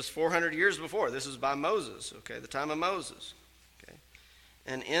 This is 400 years before. This is by Moses, okay, the time of Moses. Okay?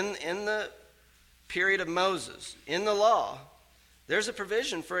 And in the period of Moses, in the law, there's a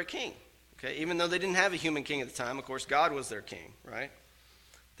provision for a king. Okay, even though they didn't have a human king at the time, of course, God was their king, right?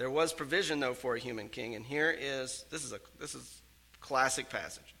 There was provision, though, for a human king, and this is classic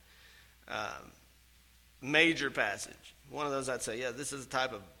passage, major passage. One of those I'd say, yeah, this is the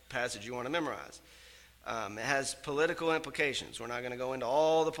type of passage you want to memorize. It has political implications. We're not going to go into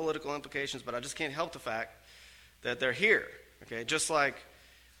all the political implications, but I just can't help the fact that they're here. Okay, just like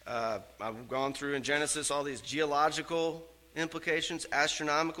I've gone through in Genesis all these geological implications,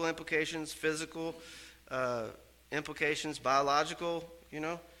 astronomical implications, physical implications, biological,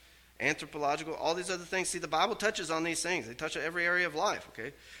 anthropological, all these other things. See, the Bible touches on these things. They touch on every area of life,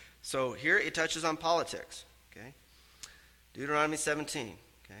 okay? So here it touches on politics, okay? Deuteronomy 17,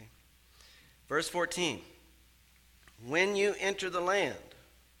 okay? Verse 14. When you enter the land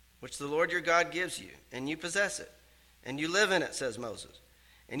which the Lord your God gives you, and you possess it, and you live in it, says Moses,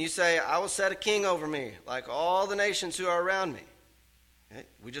 and you say, I will set a king over me, like all the nations who are around me. Okay?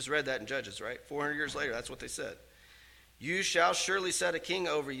 We just read that in Judges, right? 400 years later, that's what they said. You shall surely set a king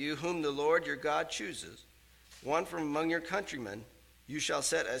over you, whom the Lord your God chooses. One from among your countrymen you shall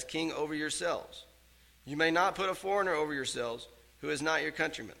set as king over yourselves. You may not put a foreigner over yourselves who is not your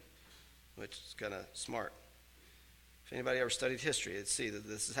countryman, which is kind of smart. If anybody ever studied history, they'd see that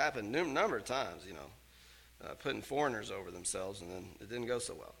this has happened a number of times, putting foreigners over themselves, and then it didn't go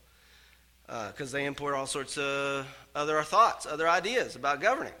so well. Because they import all sorts of other thoughts, other ideas about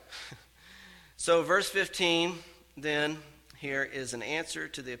governing. So verse 15, then, here is an answer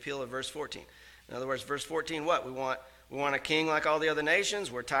to the appeal of verse 14. In other words, verse 14, what? We want a king like all the other nations.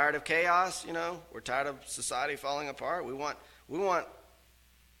 We're tired of chaos, We're tired of society falling apart. We want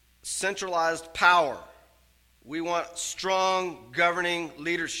centralized power. We want strong governing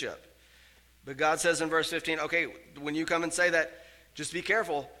leadership. But God says in verse 15, okay, when you come and say that, just be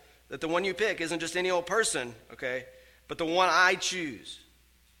careful that the one you pick isn't just any old person, okay, but the one I choose.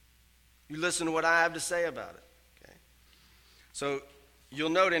 You listen to what I have to say about it, okay? So you'll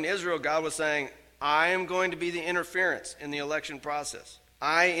note in Israel, God was saying, I am going to be the interference in the election process.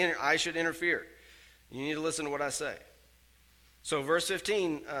 I should interfere. You need to listen to what I say. So verse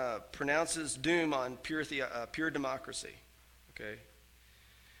 15 pronounces doom on pure democracy, okay?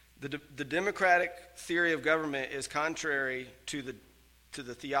 The democratic theory of government is contrary to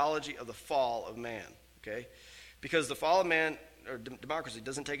the theology of the fall of man, okay? Because the fall of man, or democracy,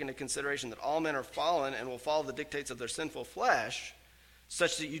 doesn't take into consideration that all men are fallen and will follow the dictates of their sinful flesh,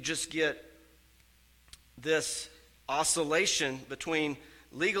 such that you just get this oscillation between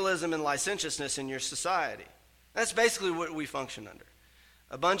legalism and licentiousness in your society. That's basically what we function under.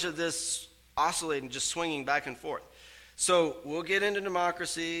 A bunch of this oscillating, just swinging back and forth. So we'll get into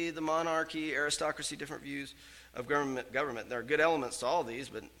democracy, the monarchy, aristocracy, different views of government. There are good elements to all these,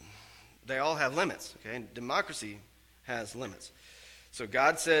 but they all have limits. Okay, and democracy has limits. So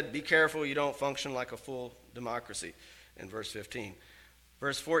God said, be careful you don't function like a full democracy in verse 15.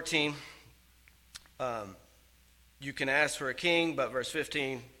 Verse 14, you can ask for a king, but verse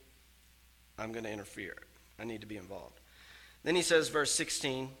 15, I'm going to interfere. I need to be involved. Then he says, verse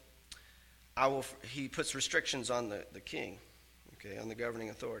 16, he puts restrictions on the king, okay, on the governing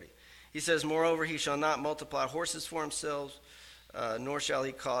authority. He says, moreover, he shall not multiply horses for himself, nor shall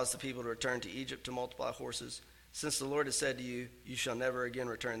he cause the people to return to Egypt to multiply horses, since the Lord has said to you, you shall never again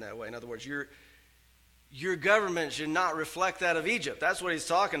return that way. In other words, your government should not reflect that of Egypt. That's what he's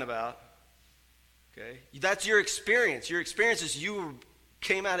talking about. Okay? That's your experience. Your experience is you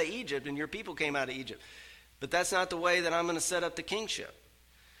came out of Egypt and your people came out of Egypt. But that's not the way that I'm going to set up the kingship.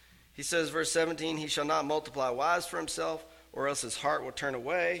 He says, verse 17, he shall not multiply wives for himself, or else his heart will turn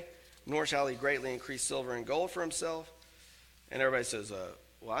away, nor shall he greatly increase silver and gold for himself. And everybody says,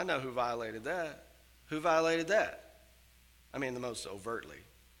 well, I know who violated that. Who violated that? I mean, the most overtly.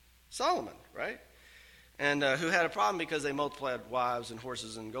 Solomon, right? And who had a problem because they multiplied wives and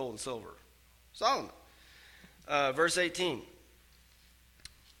horses and gold and silver? Solomon. Verse 18.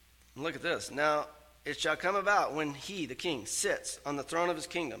 Look at this. Now, it shall come about when he, the king, sits on the throne of his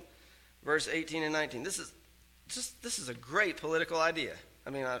kingdom. Verse 18 and 19. This is a great political idea.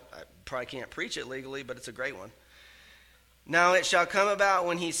 I mean, I probably can't preach it legally, but it's a great one. Now it shall come about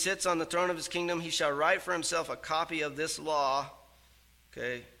when he sits on the throne of his kingdom, he shall write for himself a copy of this law,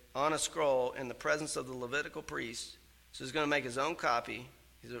 okay, on a scroll in the presence of the Levitical priests. So he's going to make his own copy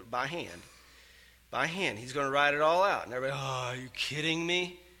by hand. By hand. He's going to write it all out. And everybody, oh, are you kidding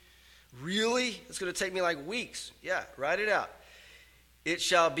me? Really? It's going to take me like weeks. Yeah, write it out. It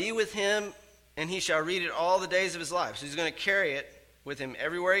shall be with him, and he shall read it all the days of his life. So he's going to carry it with him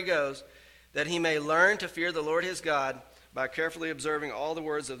everywhere he goes, that he may learn to fear the Lord his God by carefully observing all the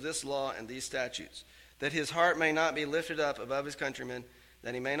words of this law and these statutes, that his heart may not be lifted up above his countrymen,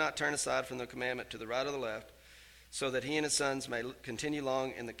 that he may not turn aside from the commandment to the right or the left, so that he and his sons may continue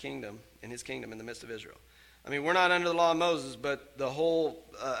long in his kingdom in the midst of Israel. I mean, we're not under the law of Moses, but the whole,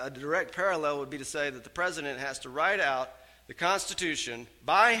 a direct parallel would be to say that the president has to write out the Constitution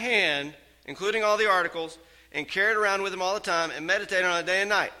by hand, including all the articles, and carry it around with him all the time and meditate on it day and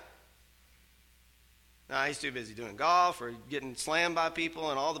night. Now, he's too busy doing golf or getting slammed by people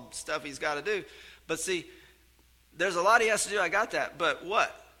and all the stuff he's got to do. But see, there's a lot he has to do. I got that. But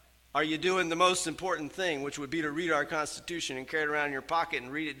what? Are you doing the most important thing, which would be to read our Constitution and carry it around in your pocket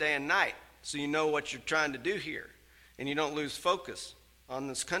and read it day and night so you know what you're trying to do here and you don't lose focus on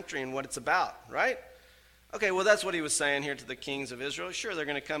this country and what it's about, right? Okay, well, that's what he was saying here to the kings of Israel. Sure, they're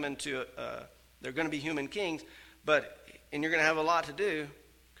going to come into, they're going to be human kings, and you're going to have a lot to do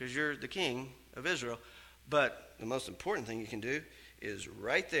because you're the king of Israel. But the most important thing you can do is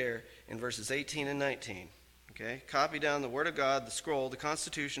right there in verses 18 and 19. Okay, copy down the Word of God, the scroll, the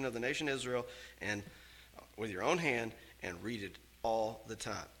Constitution of the nation Israel, and with your own hand, and read it all the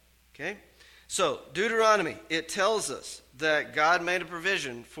time. Okay, so Deuteronomy, it tells us that God made a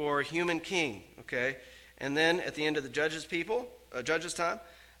provision for a human king. Okay, and then at the end of the judges' time,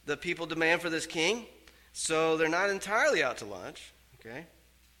 the people demand for this king, so they're not entirely out to lunch. Okay,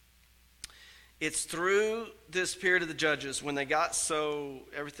 it's through this period of the judges when they got so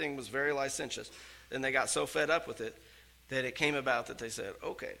everything was very licentious. Then they got so fed up with it that it came about that they said,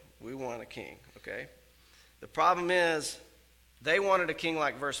 okay, we want a king, okay? The problem is they wanted a king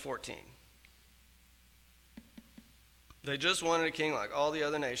like verse 14. They just wanted a king like all the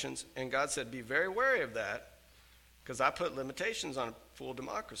other nations, and God said, be very wary of that because I put limitations on a full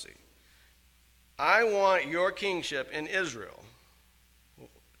democracy. I want your kingship in Israel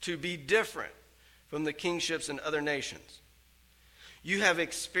to be different from the kingships in other nations. You have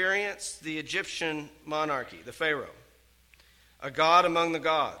experienced the Egyptian monarchy, the Pharaoh, a god among the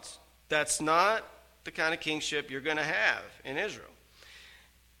gods. That's not the kind of kingship you're going to have in Israel.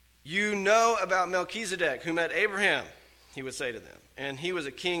 You know about Melchizedek, who met Abraham, he would say to them, and he was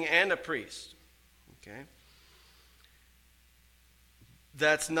a king and a priest. Okay?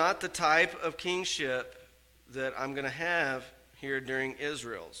 That's not the type of kingship that I'm going to have here during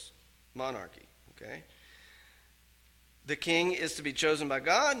Israel's monarchy. Okay? The king is to be chosen by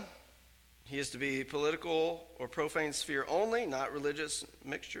God. He is to be political or profane sphere only, not religious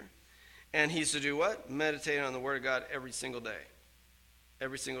mixture. And he's to do what? Meditate on the Word of God every single day.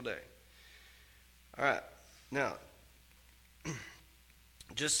 Every single day. All right. Now,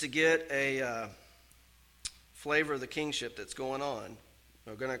 just to get a flavor of the kingship that's going on,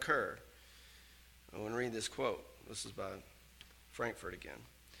 or going to occur, I want to read this quote. This is by Frankfurt again.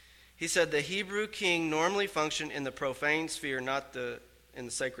 He said, the Hebrew king normally functioned in the profane sphere, not in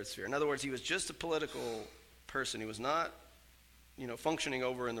the sacred sphere. In other words, he was just a political person. He was not, functioning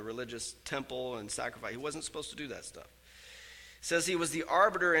over in the religious temple and sacrifice. He wasn't supposed to do that stuff. It says he was the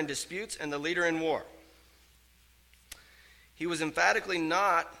arbiter in disputes and the leader in war. He was emphatically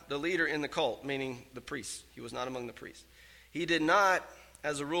not the leader in the cult, meaning the priests. He was not among the priests. He did not,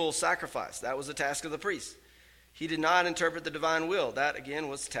 as a rule, sacrifice. That was the task of the priests. He did not interpret the divine will. That, again,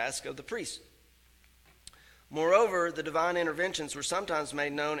 was the task of the priest. Moreover, the divine interventions were sometimes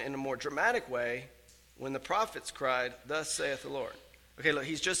made known in a more dramatic way when the prophets cried, thus saith the Lord. Okay, look,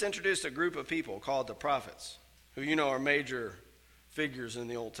 he's just introduced a group of people called the prophets, who are major figures in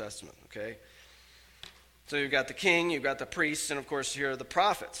the Old Testament, okay? So you've got the king, you've got the priests, and of course here are the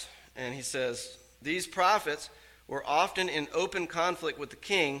prophets. And he says, these prophets were often in open conflict with the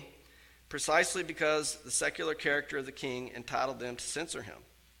king precisely because the secular character of the king entitled them to censor him.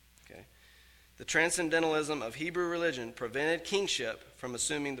 Okay? The transcendentalism of Hebrew religion prevented kingship from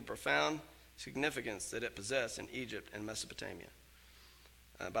assuming the profound significance that it possessed in Egypt and Mesopotamia.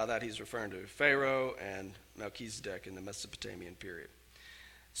 By that he's referring to Pharaoh and Melchizedek in the Mesopotamian period.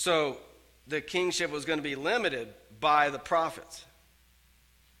 So the kingship was going to be limited by the prophets.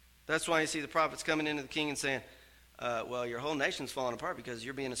 That's why you see the prophets coming into the king and saying, well, your whole nation's falling apart because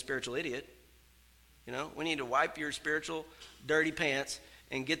you're being a spiritual idiot. We need to wipe your spiritual dirty pants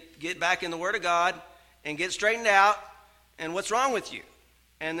and get back in the Word of God and get straightened out. And what's wrong with you?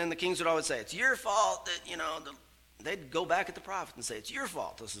 And then the kings would always say, it's your fault that, they'd go back at the prophet and say, it's your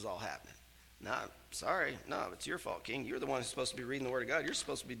fault this is all happening. No, sorry. No, it's your fault, king. You're the one who's supposed to be reading the Word of God. You're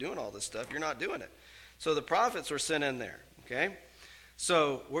supposed to be doing all this stuff. You're not doing it. So the prophets were sent in there, okay?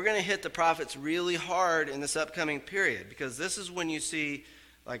 So we're going to hit the prophets really hard in this upcoming period because this is when you see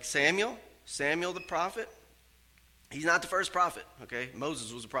like Samuel the prophet. He's not the first prophet, okay?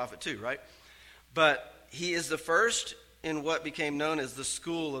 Moses was a prophet too, right? But he is the first in what became known as the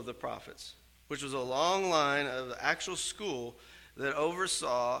school of the prophets, which was a long line of the actual school that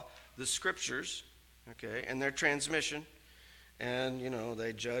oversaw the scriptures okay, and their transmission. And,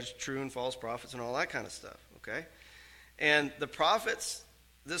 they judge true and false prophets and all that kind of stuff, okay? And the prophets,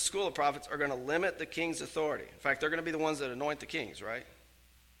 this school of prophets, are going to limit the king's authority. In fact, they're going to be the ones that anoint the kings, right?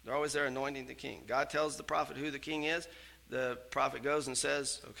 They're always there anointing the king. God tells the prophet who the king is. The prophet goes and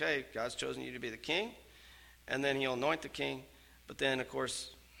says, okay, God's chosen you to be the king. And then he'll anoint the king. But then, of course,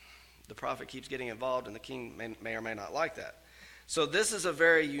 the prophet keeps getting involved, and the king may or may not like that. So this is a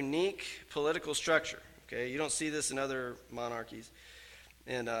very unique political structure. Okay, you don't see this in other monarchies.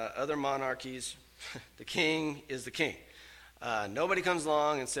 In other monarchies, the king is the king. Nobody comes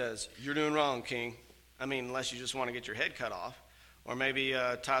along and says, you're doing wrong, king. I mean, unless you just want to get your head cut off. Or maybe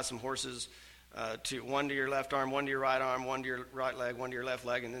tie some horses, one to your left arm, one to your right arm, one to your right leg, one to your left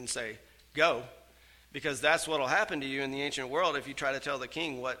leg, and then say, go. Because that's what will happen to you in the ancient world if you try to tell the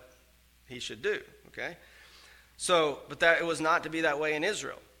king what he should do. Okay? So, but it was not to be that way in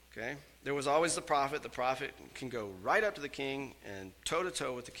Israel. Okay? There was always the prophet. The prophet can go right up to the king and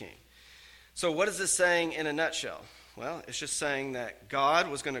toe-to-toe with the king. So what is this saying in a nutshell? Well, it's just saying that God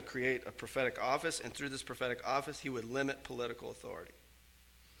was going to create a prophetic office, and through this prophetic office, he would limit political authority.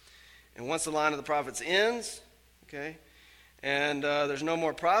 And once the line of the prophets ends, okay, and there's no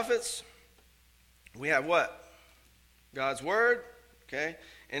more prophets, we have what? God's word, okay,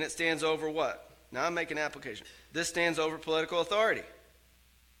 and it stands over what? Now I'm making an application. This stands over political authority.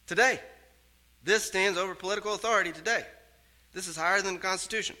 Today. This stands over political authority today. This is higher than the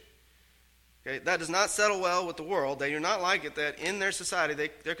Constitution. Okay, that does not settle well with the world. They do not like it that in their society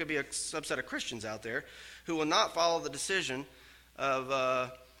there could be a subset of Christians out there who will not follow the decision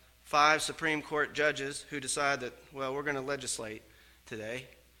of 5 Supreme Court judges who decide that, well, we're going to legislate today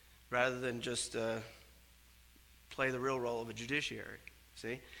rather than just play the real role of a judiciary.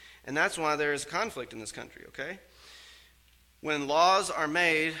 See? And that's why there is conflict in this country, okay? When laws are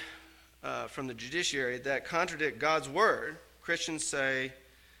made from the judiciary that contradict God's word, Christians say,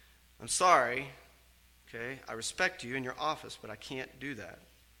 I'm sorry, okay, I respect you in your office, but I can't do that.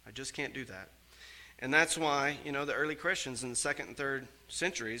 I just can't do that. And that's why, the early Christians in the 2nd and 3rd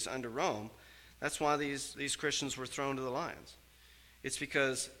centuries under Rome, that's why these Christians were thrown to the lions. It's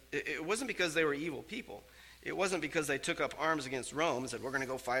because, it wasn't because they were evil people. It wasn't because they took up arms against Rome and said, we're going to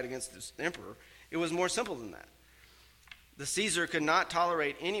go fight against this emperor. It was more simple than that. The Caesar could not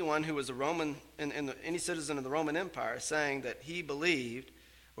tolerate anyone who was a Roman, any citizen of the Roman Empire, saying that he believed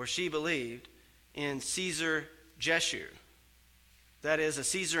or she believed in Caesar Jeshu. That is, a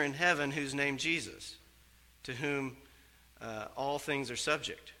Caesar in heaven who's named Jesus, to whom all things are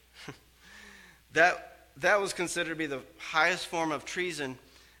subject. That was considered to be the highest form of treason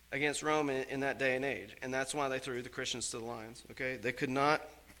against Rome in that day and age, and that's why they threw the Christians to the lions. Okay, they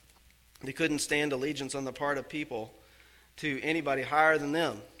couldn't stand allegiance on the part of people to anybody higher than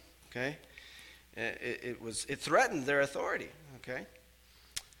them. Okay, it threatened their authority. Okay.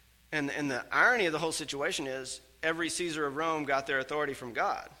 And the irony of the whole situation is every Caesar of Rome got their authority from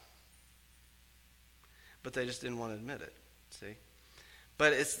God. But they just didn't want to admit it, see?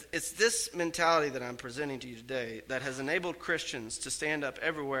 But it's this mentality that I'm presenting to you today that has enabled Christians to stand up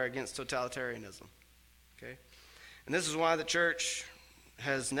everywhere against totalitarianism, okay? And this is why the church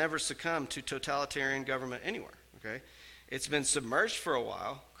has never succumbed to totalitarian government anywhere, okay? It's been submerged for a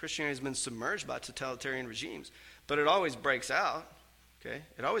while. Christianity has been submerged by totalitarian regimes, but it always breaks out. Okay,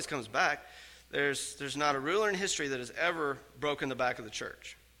 it always comes back. There's not a ruler in history that has ever broken the back of the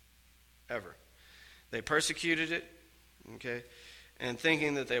church. Ever. They persecuted it, okay, and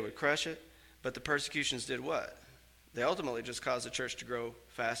thinking that they would crush it, but the persecutions did what? They ultimately just caused the church to grow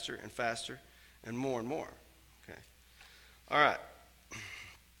faster and faster and more. Okay. All right.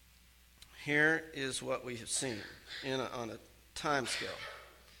 Here is what we have seen on a time scale.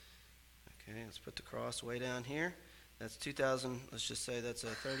 Okay, let's put the cross way down here. That's 2000, let's just say that's a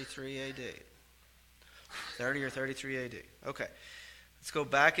 33 AD. 30 or 33 AD. Okay. Let's go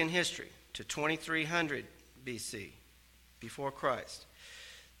back in history to 2300 BC, before Christ.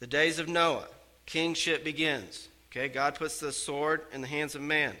 The days of Noah. Kingship begins. Okay, God puts the sword in the hands of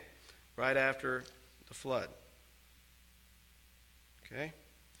man right after the flood. Okay?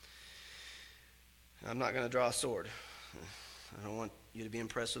 I'm not going to draw a sword. I don't want you to be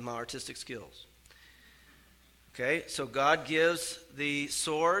impressed with my artistic skills. Okay, so God gives the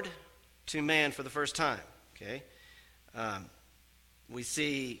sword to man for the first time. Okay, we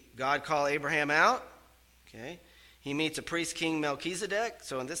see God call Abraham out. Okay, he meets a priest king Melchizedek.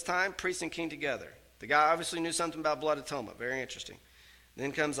 So in this time, priest and king together. The guy obviously knew something about blood atonement. Very interesting.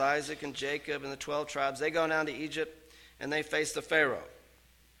 Then comes Isaac and Jacob and the 12 tribes. They go down to Egypt and they face the Pharaoh.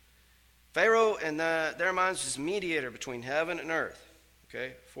 Pharaoh, in their minds, is mediator between heaven and earth.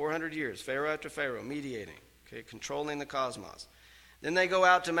 Okay, 400 years, Pharaoh after Pharaoh, mediating, okay, controlling the cosmos. Then they go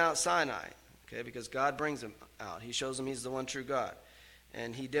out to Mount Sinai, okay, because God brings them out. He shows them he's the one true God.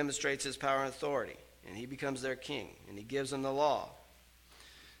 And he demonstrates his power and authority. And he becomes their king. And he gives them the law.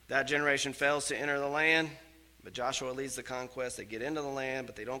 That generation fails to enter the land, but Joshua leads the conquest. They get into the land,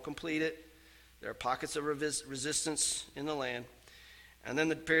 but they don't complete it. There are pockets of resistance in the land. And then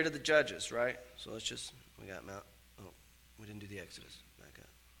the period of the judges, right? So we got we didn't do the Exodus. Back up.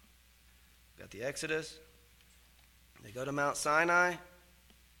 Got the Exodus. They go to Mount Sinai,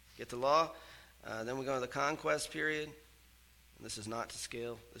 get the law. Then we go to the conquest period. And this is not to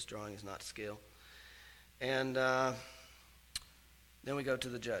scale. This drawing is not to scale. And then we go to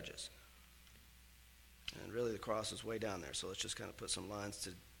the judges. And really the cross is way down there. So let's just kind of put some lines to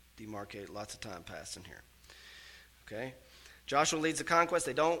demarcate. Lots of time passed in here. Okay? Joshua leads the conquest.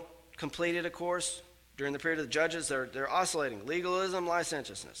 They don't complete it, of course. During the period of the judges, they're oscillating. Legalism,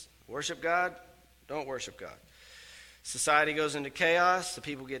 licentiousness. Worship God, don't worship God. Society goes into chaos. The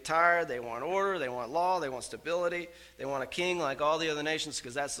people get tired. They want order. They want law. They want stability. They want a king like all the other nations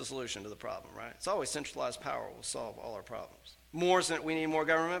because that's the solution to the problem, right? It's always centralized power will solve all our problems. We need more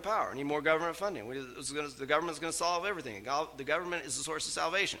government power. We need more government funding. The government's going to solve everything. The government is the source of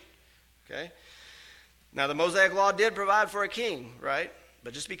salvation, okay? Now, the Mosaic Law did provide for a king, right?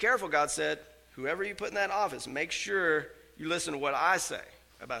 But just be careful, God said. Whoever you put in that office, make sure you listen to what I say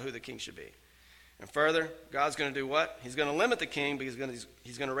about who the king should be. And further, God's going to do what? He's going to limit the king because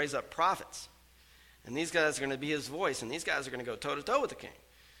he's going to raise up prophets. And these guys are going to be his voice, and these guys are going to go toe-to-toe with the king.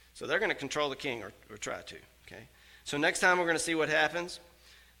 So they're going to control the king or try to, okay? So next time we're going to see what happens.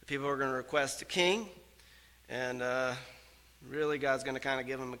 The people are going to request a king, and really God's going to kind of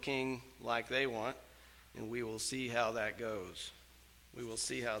give them a king like they want, and we will see how that goes. We will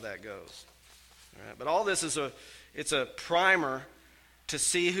see how that goes. All right? But all this is it's a primer to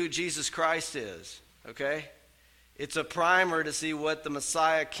see who Jesus Christ is, okay? It's a primer to see what the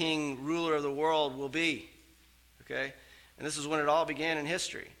Messiah, King, ruler of the world will be, okay? And this is when it all began in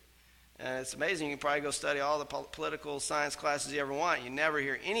history. And it's amazing. You can probably go study all the political science classes you ever want. You never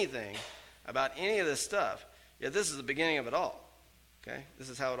hear anything about any of this stuff. Yet this is the beginning of it all, okay? This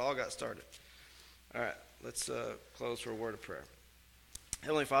is how it all got started. All right, let's close for a word of prayer.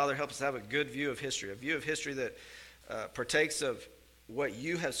 Heavenly Father, help us have a good view of history, a view of history that partakes of what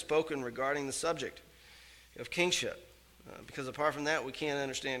you have spoken regarding the subject of kingship. Because apart from that, we can't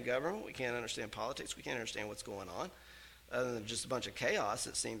understand government, we can't understand politics, we can't understand what's going on, other than just a bunch of chaos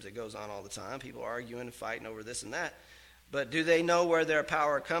it seems that goes on all the time, people arguing and fighting over this and that. But do they know where their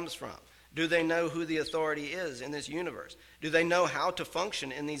power comes from? Do they know who the authority is in this universe? Do they know how to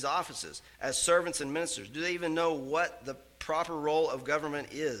function in these offices as servants and ministers? Do they even know what the proper role of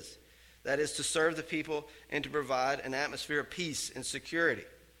government is? That is to serve the people and to provide an atmosphere of peace and security.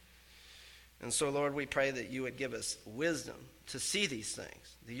 And so, Lord, we pray that you would give us wisdom to see these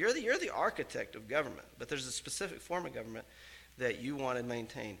things. You're the architect of government, but there's a specific form of government that you want to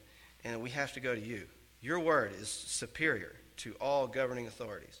maintain, and we have to go to you. Your word is superior to all governing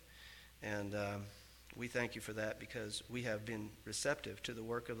authorities. And we thank you for that because we have been receptive to the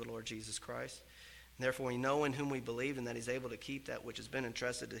work of the Lord Jesus Christ. And therefore, we know in whom we believe and that he's able to keep that which has been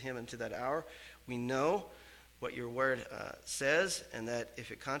entrusted to him into that hour. We know what your word says, and that if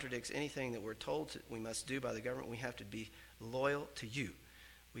it contradicts anything that we're told we must do by the government, we have to be loyal to you.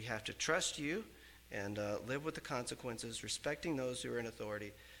 We have to trust you and live with the consequences, respecting those who are in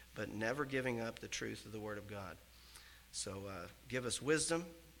authority, but never giving up the truth of the word of God. So give us wisdom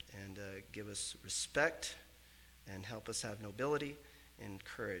and give us respect and help us have nobility and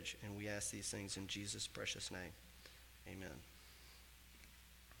courage. And we ask these things in Jesus' precious name. Amen.